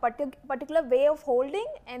angle, a particular way of holding,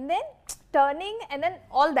 and then turning, and then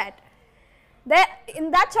all that. There, in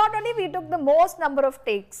that shot only we took the most number of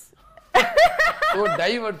takes. So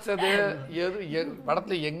diverts அது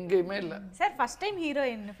படத்துல எங்கேயுமே இல்ல. Sir first time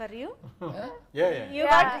heroine for you? Yeah. You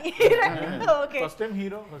got heroine. Okay. First time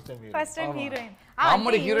hero. First time heroine.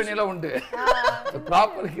 Comedy heroine எல்லாம் உண்டு.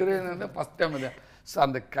 Proper heroine வந்து first time அது. So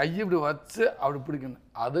அந்த கை இப்படி வச்சு அப்படி பிடிக்கணும்.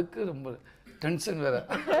 அதுக்கு ரொம்ப டென்ஷன் வேற.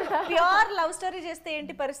 ప్యూర్ లవ్ స్టోరీ చేస్తే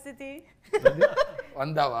ఏంటి పరిస్థితి?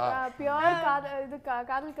 வந்தாவா? பியூர்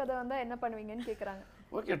காதல் கதை வந்தா என்ன பண்ணுவீங்கன்னு கேக்குறாங்க.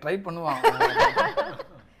 ஓகே, ட்ரை பண்ணுவான்.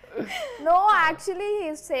 No, actually he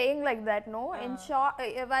is saying like that. No, in short,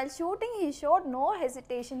 while shooting he showed no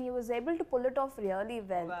hesitation. He was able to pull it off really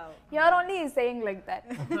well. Wow. Here only he is saying like that.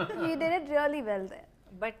 He did it really well there.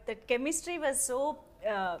 But the chemistry was so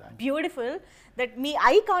beautiful that me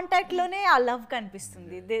eye contact lone aa love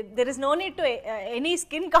kanipistundi. There is no need to any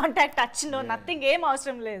skin contact, touch, no nothing, game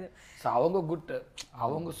avasram ledu. So அவங்க good,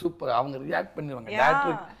 அவங்க super, அவங்க react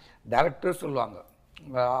பண்ணுவாங்க. Director சொல்லுவாங்க,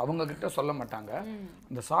 அவங்க கிட்ட சொல்ல மாட்டாங்க.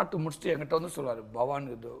 இந்த ஷாட் முடிச்சுட்டு என்கிட்ட வந்து சொல்லுவாரு, பவானி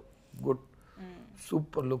இது குட்,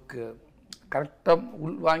 சூப்பர் லுக்கு, கரெக்டாக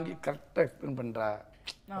உள் வாங்கி கரெக்டாக எக்ஸ்பிளைன் பண்ணுற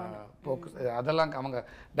ஃபோக்கஸ், அதெல்லாம் அவங்க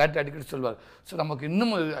டேரக்டர் அடிக்கடி சொல்லுவார். ஸோ நமக்கு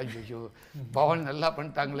இன்னும் ஐயோ பவானி நல்லா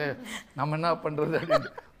பண்ணிட்டாங்களே, நம்ம என்ன பண்ணுறது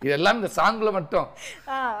அப்படின்னு. இதெல்லாம் இந்த சாங்கில் மட்டும்,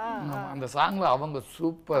 அந்த சாங்கில் அவங்க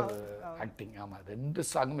சூப்பர் ஆக்டிங். ஆமாம்,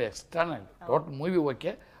 2 சாங்குமே extra. Total movie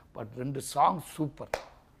okay, but 2 song super.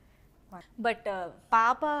 But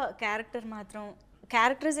పాప క్యారెక్టర్ మాత్రం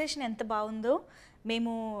క్యారెక్టరైజేషన్ ఎంత బాగుందో.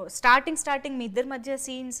 మేము స్టార్టింగ్ మీ ఇద్దరి మధ్య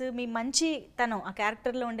సీన్స్, మీ మంచితనం, ఆ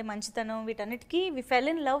క్యారెక్టర్లో ఉండే మంచితనం, వీటన్నిటికీ వి fell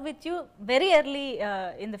in love with you very early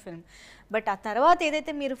in the film. But ఆ తర్వాత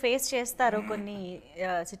ఏదైతే మీరు ఫేస్ చేస్తారో కొన్ని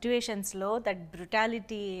సిచ్యువేషన్స్లో, that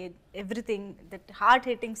brutality, everything, that heart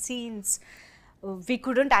hitting scenes, we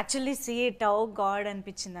couldn't actually see it, oh God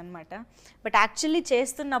అనిపించింది అనమాట. బట్ యాక్చువల్లీ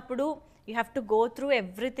చేస్తున్నప్పుడు you have to go through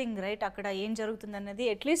everything, right? akkada em jarugutundi annadi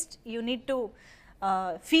at least you need to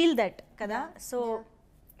feel that kada. So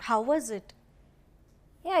how was it?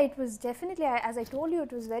 Yeah, it was definitely, as I told you,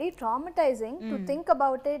 it was very traumatizing to think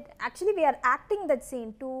about it. Actually we are acting that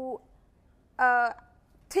scene to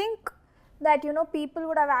think that, you know, people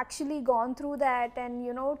would have actually gone through that, and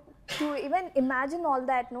you know, to even imagine all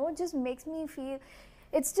that, no, just makes me feel,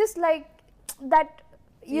 it's just like that,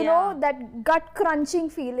 you know, that gut crunching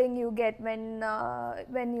feeling you get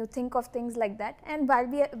when you think of things like that. And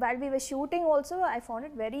while we were shooting also, I found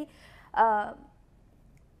it very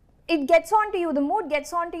it gets onto you, the mood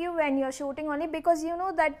gets onto you when you're shooting only, because you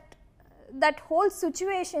know that whole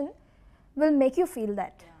situation will make you feel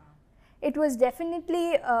that. It was definitely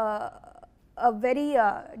a very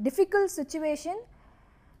difficult situation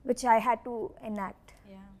which I had to enact.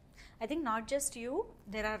 I think not just you,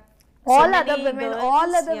 there are all other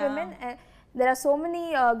women, there are so many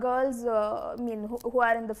girls I mean who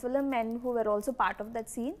are in the film and who were also part of that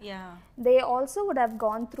scene. They also would have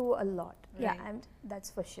gone through a lot. Right. And that's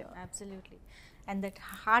for sure. Absolutely. And that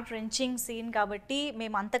heart wrenching scene kabatti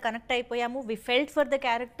mem anta connect ayipoyamu, we felt for the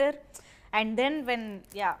character. And then when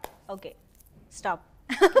okay, stop.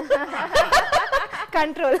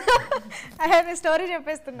 Control. I have a story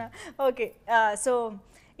cheppestunna. Okay, so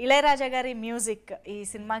Ilaiyaraaja గారి music ఈ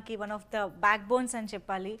సినిమాకి one of the back bones అని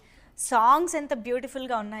చెప్పాలి. Songs ఎంత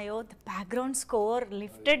బ్యూటిఫుల్గా ఉన్నాయో, the background score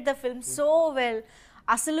lifted the film so well.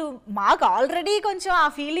 అసలు మాకు ఆల్రెడీ కొంచెం ఆ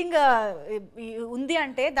ఫీలింగ్ ఉంది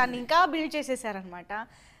అంటే దాన్ని ఇంకా build చేసేసారనమాట.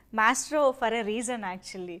 Maestro for a reason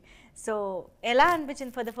actually. So ఎలా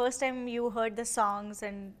అనిపించింది for the first time you heard the songs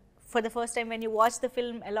and for the first time when you watch the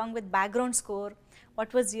film along with background score,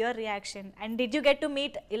 what was your reaction and did you get to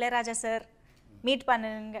meet Ilaiyaraaja sir? Meet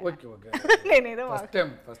பண்ணுங்க. Okay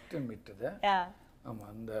first time மீட்டது. ஆமாம்,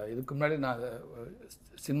 அந்த இதுக்கு முன்னாடி நான்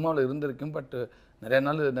சினிமாவில் இருந்திருக்கேன், but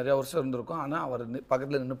நிறையா வருஷம் இருந்திருக்கோம். ஆனால் அவர்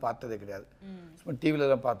பக்கத்தில் நின்று பார்த்ததே கிடையாது. சும்மா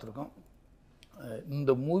டிவியில் தான் பார்த்துருக்கோம்.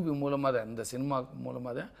 இந்த மூவி மூலமாக தான், இந்த சினிமா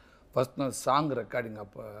மூலமாக தான் ஃபஸ்ட் நாள் சாங் ரெக்கார்டிங்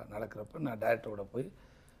அப்போ நடக்கிறப்ப நான் டைரக்டரோட போய்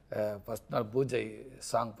ஃபஸ்ட் நாள் பூஜை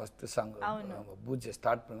சாங், ஃபஸ்ட்டு சாங் பூஜை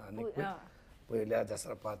ஸ்டார்ட் பண்ண அன்றைக்கி போய் இளையராஜா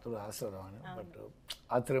சாரை பார்த்து ஆசீர்வாதம். பட்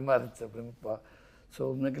ஆச்சரியமாக இருந்துச்சு அப்படின்னு. ஸோ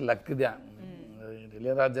உண்மைக்கு லக்கு தான்.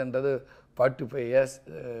 இளையராஜான்றது 45 இயர்ஸ்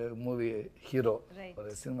மூவி ஹீரோ,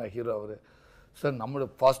 ஒரு சினிமா ஹீரோ அவர். ஸோ நம்மளோட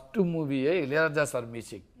first மூவியே Ilaiyaraaja sir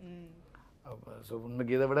music. So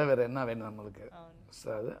உண்மைக்கு இதை விட வேறு என்ன வேணும் நம்மளுக்கு? ஸோ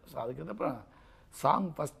அதுக்கப்புறம் சாங்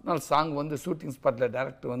ஃபஸ்ட் நாள் சாங் வந்து ஷூட்டிங் ஸ்பாட்டில்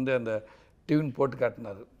டேரக்டர் வந்து அந்த டியூன் போட்டு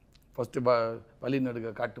காட்டினார். ஃபஸ்ட்டு வழி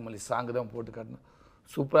நடுக காட்டுமல்லி சாங் தான் போட்டு காட்டினார்.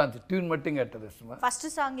 சூப்பராக இருந்துச்சு. டியூன் மட்டும் கேட்டது சும்மா. First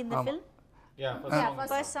song in the film?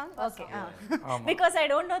 first song. Okay. Because I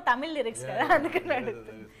don't know Tamil lyrics kada adukku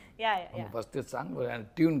aduthu. Yeah. First song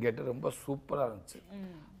tune கேட்டு ரொம்ப சூப்பரா இருந்துச்சு.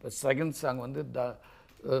 இப்போ செகண்ட் சாங் வந்து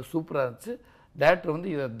சூப்பரா இருந்துச்சு. டைரக்டர் வந்து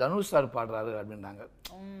இதை தனுஷ் சார் பாடுறாரு அப்படின்னாங்க.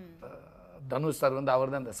 தனுஷ் சார் வந்து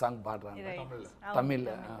அவர் தான் இந்த சாங் பாடுறாங்க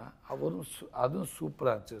தமிழில். அவரும் அதுவும்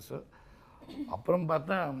சூப்பராக இருந்துச்சு. ஸோ அப்புறம்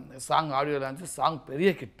பார்த்தா சாங் ஆடியோவில் இருந்துச்சு. சாங்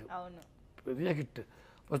பெரிய ஹிட்டு.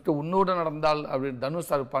 ஃபஸ்ட்டு உன்னோட நடந்தால் அப்படின்னு தனுஷ்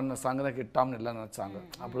சார் பாடின சாங் தான் ஹிட்டாம்னு எல்லாம் நினச்சாங்க.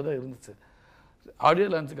 அப்படி தான் இருந்துச்சு. ஆடியோ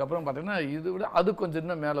லான்ச்சுக்கு அப்புறம் பார்த்தீங்கன்னா இது விட அது கொஞ்சம்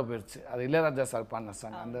இன்னும் மேலே போயிடுச்சு. அது இளையராஜா சார் பாடின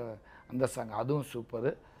சாங், அந்த சாங் அதுவும்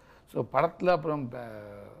சூப்பரு. ஸோ படத்தில் அப்புறம்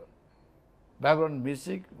பேக்ரவுண்ட்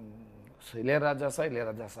மியூசிக் இளையராஜா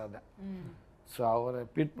சார் தான். ஸோ அவரை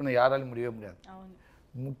பீட் பண்ண யாராலும் முடியவே முடியாது.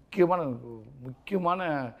 முக்கியமான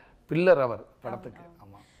పిల్లర్ అవర్ పడతకి.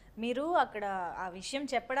 మీరు అక్కడ ఆ విషయం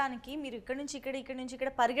చెప్పడానికి మీరు ఇక్కడ నుంచి ఇక్కడ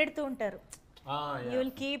పరిగెడుతూ ఉంటారు. You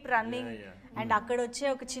will keep running and అక్కడ వచ్చే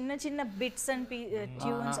ఒక చిన్న బిట్స్ అండ్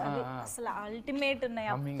ట్యూన్స్ అవి అసలు అల్టిమేట్ ఉన్నాయి.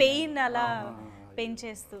 ఆ పెయిన్ అలా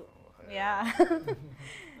పెంచేస్తూ. Yeah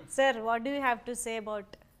sir, what do you have to say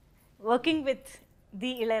about working with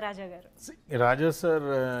the Ilaiyaraaja గారు? Raja sir,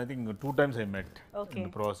 I think 2 times I met in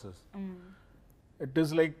the process. It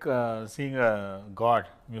is like seeing a god,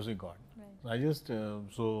 music god. I just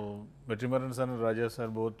so Vetrimaran sir and Raja sir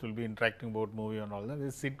both will be interacting about movie and all that.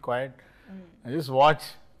 Just sit quiet. I just watch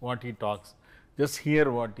what he talks, just hear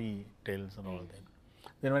what he tells and all that.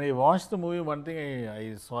 Then when I watched the movie, one thing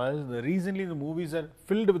I saw is recently the movies are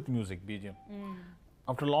filled with music, BGM.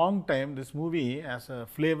 After a long time, this movie has a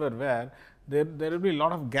flavor where there will be a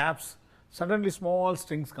lot of gaps. Suddenly small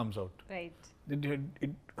strings comes out. Right.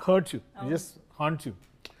 It hurts you. It just haunts you.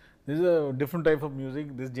 This is a different type of music.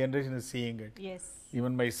 This generation is seeing it. Yes.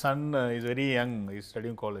 Even my son is very young. He's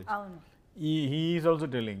studying college. He is also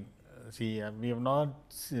telling, see, we have not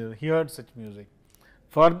heard such music.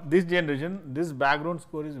 For this generation, this background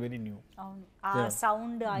score is very new.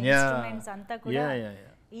 Sound, instruments, anta kuda.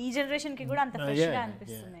 Ee generation ki kuda anta fresh ga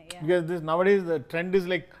anpistunayi. Because this nowadays the trend is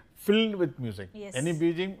like filled with music. Yes. Any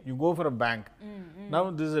BGM, you go for a bank. Now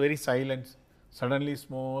this is a very silent. Suddenly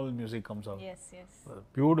small music comes out. Yes.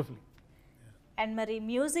 Beautifully. And మరి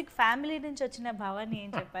music family నుంచి వచ్చిన భవాని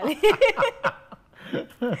ఏం చెప్పాలి?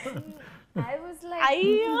 I was like,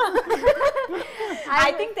 అయ్యో, I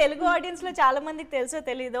think Telugu audience లో చాలా మందికి తెలుసో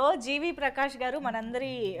తెలీదో, జీవి ప్రకాష్ గారు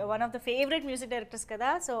మనందరి one of the favourite music directors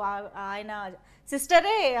కదా. సో ఆయన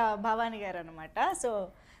సిస్టరే భవాని గారు అనమాట. సో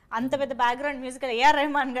అంత పెద్ద బ్యాక్గ్రౌండ్ మ్యూజికల్ ఏఆర్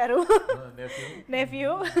రెహమాన్ గారు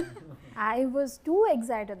nephew. I was too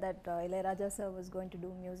excited that Elred sir was going to do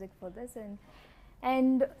music for this,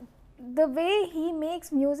 and the way he makes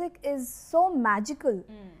music is so magical,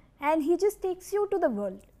 and he just takes you to the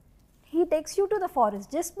world. He takes you to the forest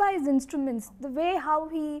just by his instruments. The way how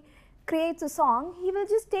he creates a song, he will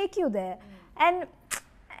just take you there, and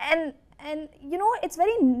you know, it's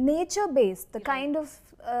very nature based. The kind of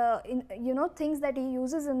things that he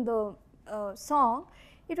uses in the song,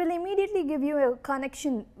 it will immediately give you a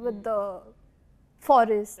connection with the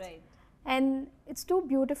forest. Right. And it's too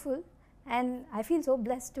beautiful, and I feel so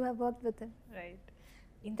blessed to have worked with him. Right.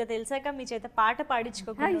 ఇంత తెలిసాక మీ చేత పాట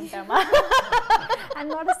పాడించుకోకుండా ఉంటామా? I'm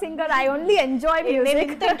not a singer. I only enjoy నేను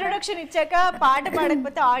music. ఇంత introduction ఇచ్చాక పాట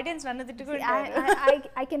పాడకపోతే audience నన్ను తిట్టుకుంటారు.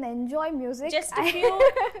 I can enjoy music. Just a few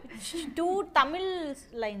 2 Tamil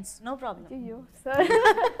lines, no problem. You, sir.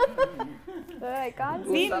 Sir, I can't.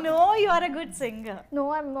 We know you are a good singer. No,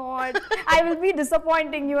 I'm not. I will be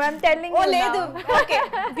disappointing you. I'm telling Oh, you లేదు. now. Okay,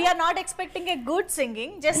 we are not expecting a good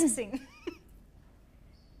singing, just sing.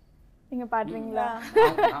 நீங்க பாடுறீங்களா?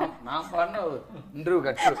 நான் பண்ண interview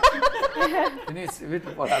கட்டு finish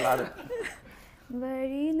வீட்டுக்கு போகலாம்.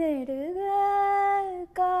 வழி நெடுக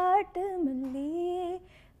காட்டு மல்லி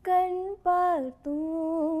கண் பால்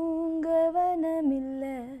தூங்கவனமில்ல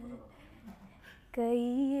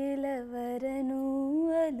கையில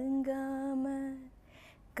வரணும் அலுங்காம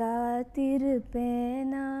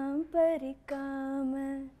காத்திருப்பேன் நாம் பறிக்காம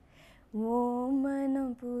ஓ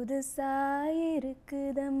மனம் புதுசாயிருக்குதம்மா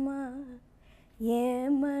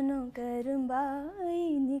ஏன் மனம் கரும்பாய்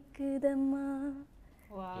நிக்குதம்மா.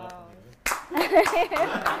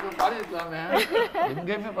 பாடிருக்கலாமே,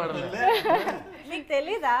 எங்கேயுமே பாடல. మీకు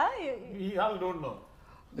తెలీదా? We all don't know.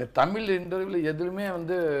 இந்த தமிழ் இன்டர்வியூல எதுவுமே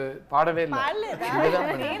வந்து பாடவே இல்லை. పాడలేదా?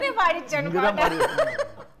 నేనే పాడించాను இங்கதான் పాట. பாடிருக்கேன்.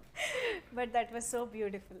 But that was so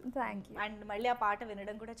beautiful. Thank you. And మళ్ళీ ఆ పాట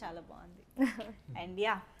వినడం కూడా చాలా బాగుంది. And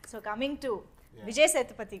yeah, so coming to Vijay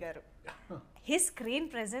Sethupathi గారు, his screen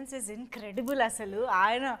presence is incredible. అసలు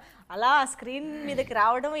ఆయన అలా స్క్రీన్ మీదకి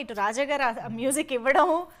రావడం, ఇటు రాజా గారు మ్యూజిక్ ఇవ్వడం,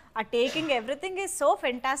 ఆ taking everything is so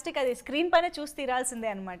fantastic. అది స్క్రీన్ పైన చూసి తీరాల్సిందే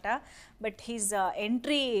అనమాట. But he's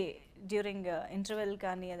entry during interval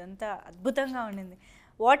కానీ అదంతా అద్భుతంగా ఉండింది.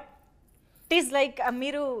 వాట్ ఈస్ లైక్,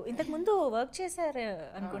 మీరు ఇంతకు ముందు వర్క్ చేశారు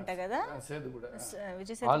అనుకుంటా కదా సేదు కూడా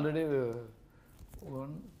విజయ్ ఆల్రెడీ 1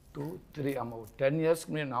 2 3 ஆமா 10 இயர்ஸ்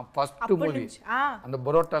நான் ஃபர்ஸ்ட் மூவி அந்த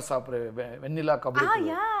பரோட்டா சாப்பிடுற வெண்ணிலா கபடி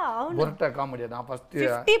பரோட்டா காமெடி நான் ஃபர்ஸ்ட்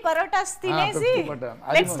 50 பரோட்டாஸ் తినేసి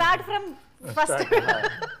let's start from first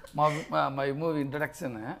my movie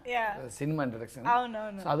introduction cinema introduction.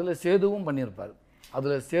 అవునవును. அதுல சேதுவும் பண்ணியிருப்பார்.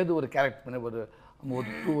 அதுல சேது ஒரு கேரக்டர் பண்ணி ஒரு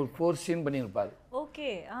 4 சீன் பண்ணியிருப்பார். ஓகே.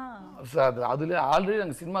 ஸோ அதுல ஆல்ரெடி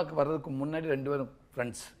நாங்கள் சினிமாவுக்கு வர்றதுக்கு முன்னாடி 2 பேரும்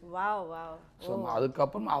ஃப்ரெண்ட்ஸ். Wow wow. ஸோ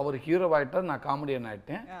அதுக்கப்புறம் அவர் ஹீரோ ஆகிட்டார், நான் காமெடியன்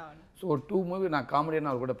ஆகிட்டேன். ஸோ ஒரு 2 மூவி நான் காமெடியன்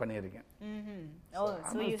அவர் கூட பண்ணியிருக்கேன். ஓ,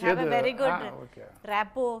 so you have a very good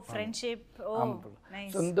rapport, friendship. O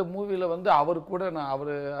nice. So இந்த மூவியில் வந்து அவர் கூட நான்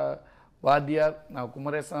அவர் வாத்தியார் நான்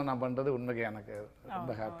குமரேசன் நான் பண்ணுறது உண்மைக்கு எனக்கு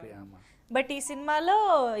ரொம்ப ஹாப்பி. ஆமாம். బట్ ఈ సినిమాలో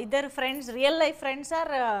ఇద్దరు friends, real life friends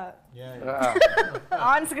are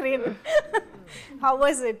on screen. How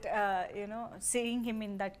was it you know seeing him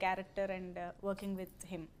in that character and working with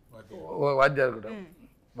him? வாத்தியார் கூட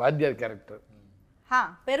வாத்தியார் கேரக்டர்.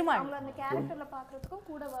 பெருமாள் அந்த கேரக்டர்ல பாக்குறதுக்கும்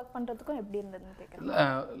கூட வர்க் பண்றதுக்கும் எப்படி இருந்ததுன்னு கேக்குறேன்.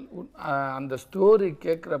 அந்த ஸ்டோரி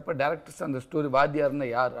கேட்குறப்ப டேரக்டர்ஸ் அந்த ஸ்டோரி வாத்தியார்னா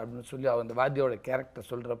யார் அப்படின்னு சொல்லி அந்த வாத்தியாரோட கேரக்டர்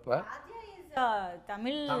சொல்கிறப்ப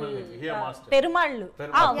தமிழ் பெருமாள்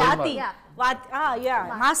வாத்தி யா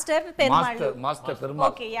master Perumal master Perumal.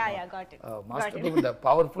 Okay yeah yeah got it. Master with the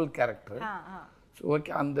powerful character. So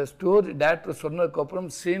okay, அந்த ஸ்டோரி டேரக்டர் சொன்னதுக்கு அப்புறம்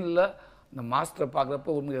சீனில் இந்த மாஸ்டரை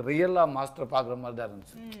பார்க்குறப்ப உண்மைக்கு ரியலாக மாஸ்டரை பார்க்குற மாதிரி தான்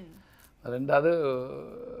இருந்துச்சு. ரெண்டாவது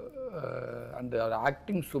அந்த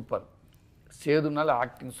acting super, சேதுனால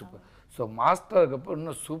acting super. So master இருக்கப்போ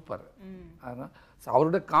இன்னும் சூப்பர். அதனால்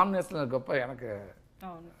அவரோட காம்பினேஷன் இருக்கப்போ எனக்கு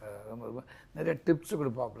ரொம்ப ரொம்ப நிறைய டிப்ஸ்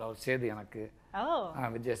கொடுப்பாப்புல அவர் சேது எனக்கு.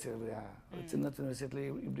 விஜய் சேது சின்ன சின்ன விஷயத்துல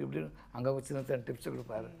இப்படி இப்படி அங்கே சின்ன சின்ன டிப்ஸ்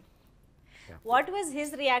கொடுப்பாரு. What was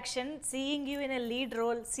his reaction seeing you in a lead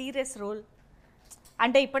role, serious role?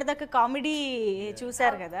 అంటే ఇప్పటిదాకా కామెడీ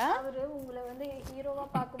చూసారు కదా, அவரு உங்களை வந்து ஹீரோவா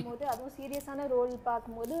பார்க்கும்போது அதுவும் சீரியஸான ரோல்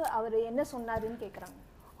பார்க்கும்போது அவர் என்ன சொன்னாருன்னு கேக்குறாங்க.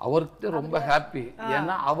 அவர்கிட்ட ரொம்ப ஹாப்பி.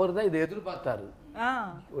 ஏன்னா அவர் தான் இதை எதிர்பார்த்தாரு.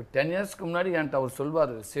 ஒரு 10 இயர்ஸ்க்கு முன்னாடி என்கிட்ட அவர்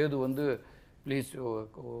சொல்வார், சேது வந்து ப்ளீஸ்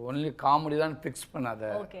ஒன்லி காமெடி தான் ஃபிக்ஸ் பண்ணாத,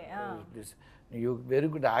 please you very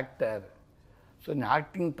good actor, so நீ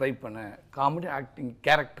ஆக்டிங் ட்ரை பண்ணு, காமெடி ஆக்டிங்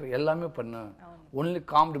கேரக்டர் எல்லாமே பண்ணு, ஒன்லி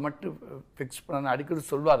காமெடி மட்டும் ஃபிக்ஸ் பண்ண அடிக்கடி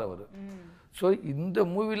சொல்வார் அவர். ஸோ இந்த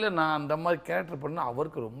மூவியில் நான் அந்த மாதிரி கேரக்டர் பண்ண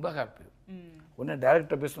அவருக்கு ரொம்ப ஹாப்பி. உடனே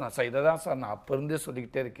டேரக்டர் பேசுவேன், சார் இதை தான் சார் நான் அப்போ இருந்தே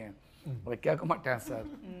சொல்லிக்கிட்டே இருக்கேன், அதை கேட்க மாட்டேன் சார்,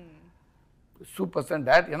 சூப்பர் சார்.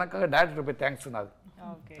 எனக்காக டேரக்டர் போய் தேங்க்ஸ் சொன்னார்.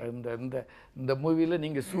 இந்த இந்த இந்த மூவியில்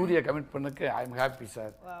நீங்கள் Surya commit பண்ணக்கு I am happy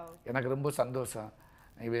sir, எனக்கு ரொம்ப சந்தோஷம்,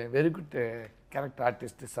 very good character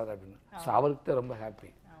artist sir அப்படின்னு. ஸோ அவருக்கு ரொம்ப ஹாப்பி.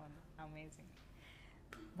 అమేజింగ్.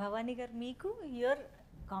 భవానీ గారు, మీకు your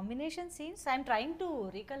combination scenes I'm trying to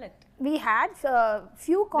recollect. We had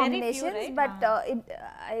few combinations, right? but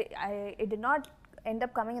it did not end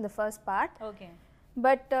up coming in the first part. Okay.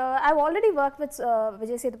 But I've already worked with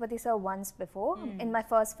Vijay Sethupathi sir once before in my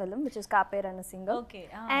first film, which is Kape Rana Single. Okay.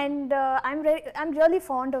 And I'm really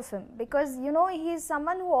fond of him because, you know, he's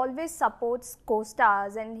someone who always supports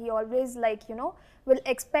co-stars, and he always, like, you know, will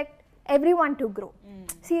expect everyone to grow.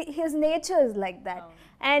 See, his nature is like that.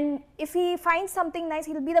 And if he finds something nice,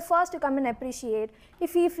 he'll be the first to come and appreciate.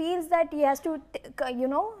 If he feels that he has to, you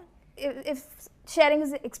know, if sharing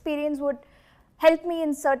his experience would help me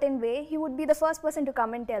in certain way, he would be the first person to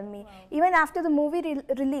come and tell me. Even after the movie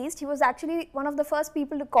released, he was actually one of the first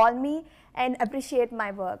people to call me and appreciate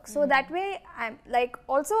my work. So that way, I'm like,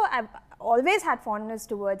 also I've always had fondness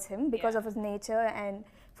towards him because of his nature and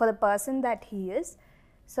for the person that he is.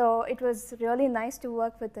 So it was really nice to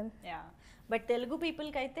work with him. Yeah. But Telugu people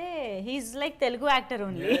kaite he's like Telugu actor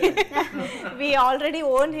only. We already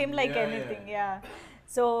own him like anything. Yeah.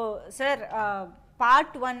 So sir,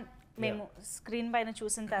 part 1 మేము screen పైన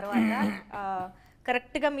చూసిన తర్వాత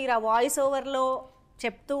కరెక్ట్గా మీరు ఆ voice ఓవర్లో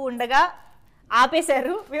చెప్తూ ఉండగా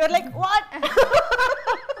ఆపేశారు. వి వర్ లైక్ వాట్.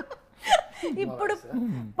 ఇప్పుడు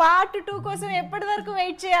పార్ట్ 2 కోసం ఎప్పటి వరకు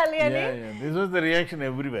వెయిట్ చేయాలి అని. This was the reaction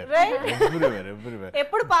everywhere. Right? Everywhere.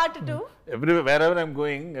 ఎప్పుడు part 2? Everywhere, wherever I'm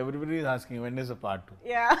going, everybody is asking when is the part 2.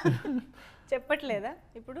 Yeah. చెప్పట్లేదా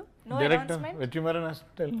ఇప్పుడు? No Director announcement. Vetrimaran has to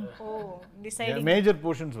tell. Oh, deciding. Major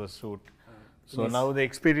portions was shoot. So now the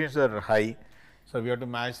experiences are high, so we have to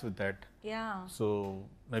match with that. Yeah. So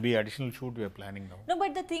maybe additional shoot we are planning now. No,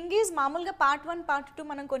 but the thing is, మామూలుగా part 1 part 2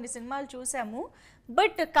 మనం కొన్ని సినిమాలు చూసాము,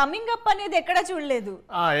 but coming up అనేది ఎక్కడ చూడలేదు.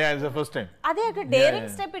 Yeah, it's the first time. అదే ఒక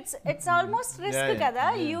daring step. It's almost risk కదా.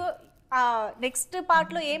 యూ నెక్స్ట్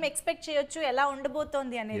పార్ట్ లో ఏం ఎక్స్పెక్ట్ చేయొచ్చు, ఎలా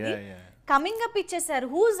ఉండబోతోంది అనేది. కమింగ్ అప్ ఇచ్చేసారు.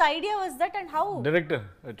 Whose idea was that and how? Director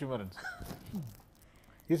Vetrimaran.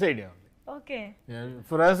 His idea only. Okay. Yeah,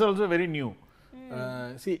 for us also very new.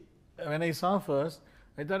 See, when I saw first,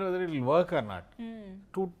 I thought whether it will work or not.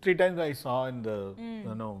 2-3 times I saw in the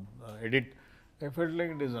edit, I felt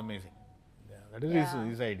like it is amazing. Yeah, that is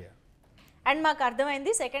his idea. And మాకు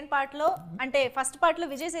అర్థమైంది second part లో, అంటే first part లో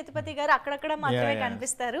విజయ్ సేతుపతి గారు అక్కడక్కడ మాత్రమే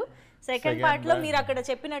కనిపిస్తారు. Second part లో మీరు అక్కడ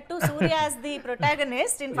చెప్పినట్టు సూర్య as the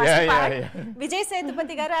protagonist in first part, Vijay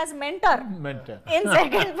Sethupathi గారు as mentor in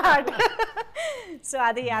second part. So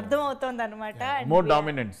అది అర్థం అవుతోంది అనమాట. More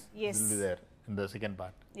dominance will be there in the second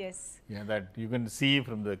part. Yes. Yeah, that you can see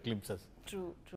from the glimpses. True.